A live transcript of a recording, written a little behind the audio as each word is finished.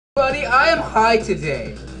Buddy, I am high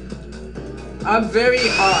today. I'm very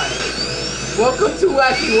high. Welcome to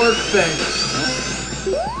Wacky Workbench.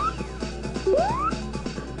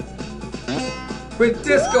 With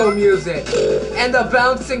disco music and the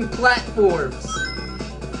bouncing platforms.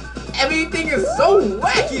 Everything is so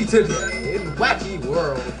wacky today in Wacky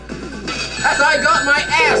World. As I got my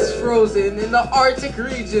ass frozen in the Arctic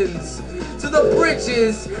regions to the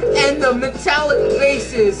bridges and the metallic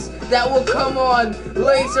bases that will come on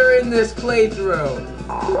later in this playthrough.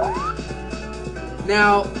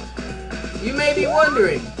 Now, you may be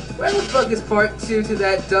wondering, where the fuck is part 2 to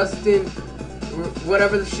that Dustin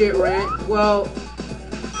whatever the shit rant? Well,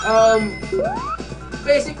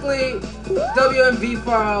 basically, WMV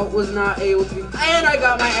file was not able to be, and I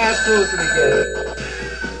got my ass frozen again.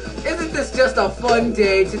 Isn't this just a fun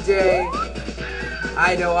day today?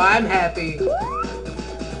 I know I'm happy.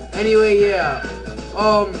 Anyway, yeah.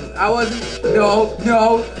 I wasn't. No.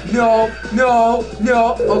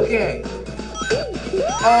 Okay.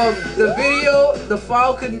 The video, the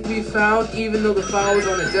file couldn't be found even though the file was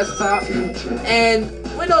on the desktop. And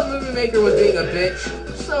Windows Movie Maker was being a bitch.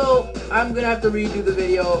 So, I'm gonna have to redo the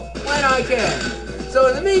video when I can. So,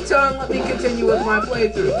 in the meantime, let me continue with my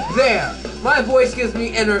playthrough. There! My voice gives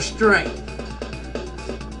me inner strength.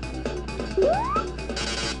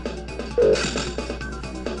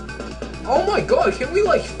 Oh my god, can we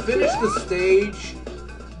like finish the stage?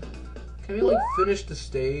 Can we like finish the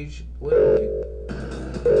stage? Literally.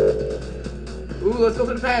 Ooh, let's go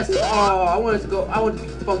to the past. Oh, I want to be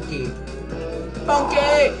funky.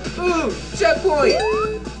 Funky! Ooh, checkpoint!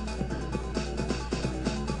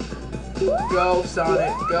 Go,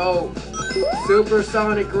 Sonic, go.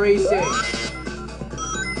 Supersonic racing.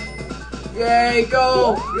 Yay,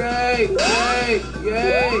 go! Yay, yay,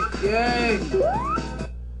 yay, yay.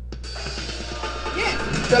 Yeah,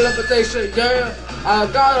 teleportation, yeah. I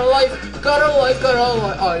got a life. To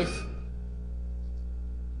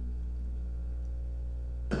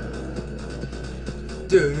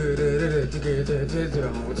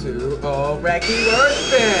Wacky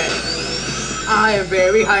Workbench. I am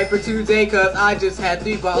very hyper today cause I just had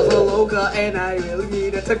 3 bottles of Loca and I really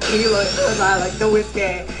need a tequila cause I like the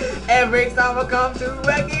whiskey. Every time I come to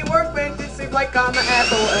Wacky Workbench it seems like I'm an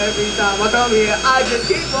asshole. Every time I come here I just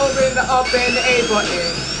keep holding the up and the A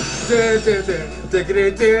button.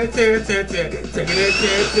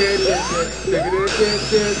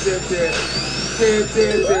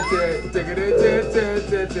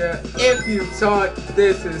 If you talk,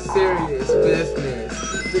 this is serious business.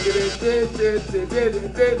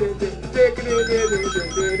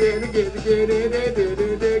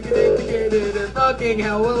 Fucking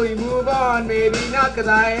hell, will we move on? Maybe not, cause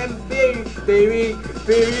I am baby.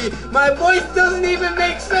 My voice doesn't even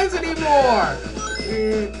make sense anymore.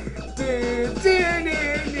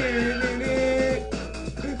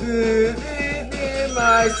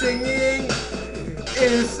 My singing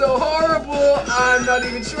is so horrible, I'm not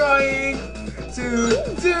even trying to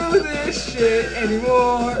do this shit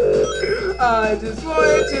anymore. I just want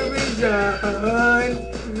it to be done.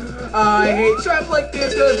 I hate trap like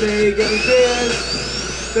this cause they get me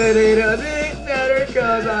pissed. But it doesn't matter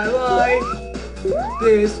cause I like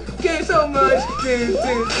this game so much.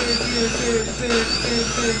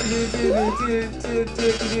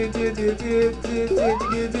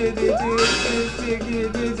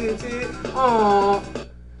 Aww.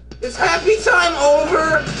 Is happy time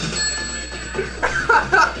over?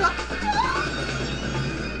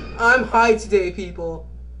 I'm high today, people.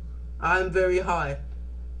 I'm very high.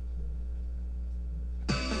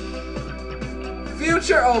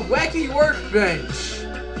 Future of Wacky Workbench.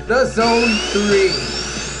 The Zone 3.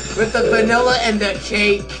 With the vanilla and the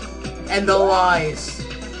cake and the lies.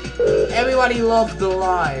 Everybody loves the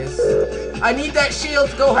lies. I need that shield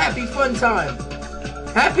to go happy fun time.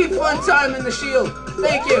 Happy fun time in the shield.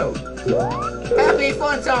 Thank you. Happy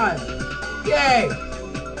fun time. Yay.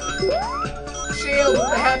 Shield with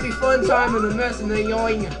the happy fun time and the mess and the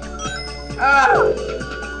yoing. Ah.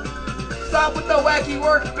 Stop with the Wacky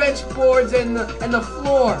Workbench boards and the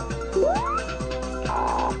floor.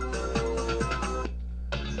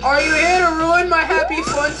 Are you here to ruin my happy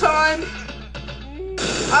fun time?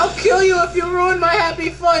 I'll kill you if you ruin my happy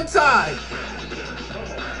fun time!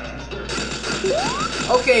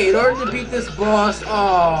 Okay, in order to beat this boss,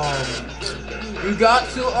 you got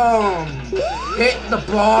to, hit the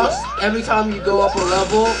boss every time you go up a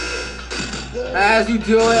level. As you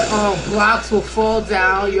do it, blocks will fall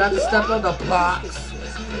down. You have to step on the blocks.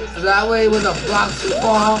 So that way when the blocks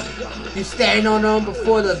fall, you stand on them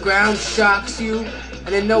before the ground shocks you.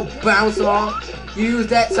 And then no bounce off. You use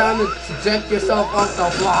that time to project yourself off the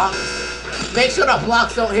blocks. Make sure the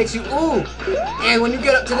blocks don't hit you. Ooh! And when you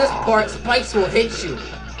get up to this part, spikes will hit you.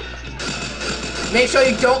 Make sure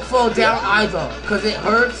you don't fall down either, because it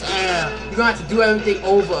hurts and you're gonna have to do everything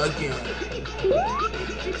over again.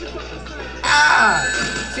 Ah!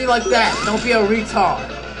 See, like that. Don't be a retard.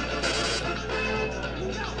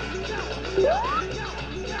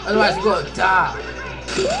 Otherwise, you're gonna die.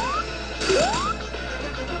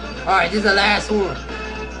 Alright, this is the last one.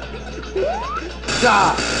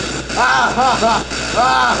 Die. Ah ha ha!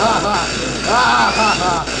 Ah ha ha! Ah ha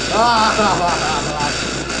ha! Ah ha ha!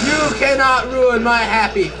 You cannot ruin my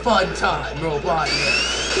happy fun time, robot.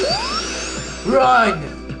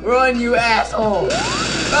 Run! Run, you asshole!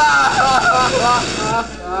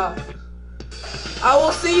 I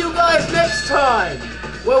will see you guys next time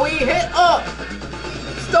when we hit up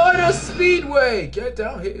Stardust Speedway. Get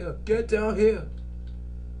down here. Get down here.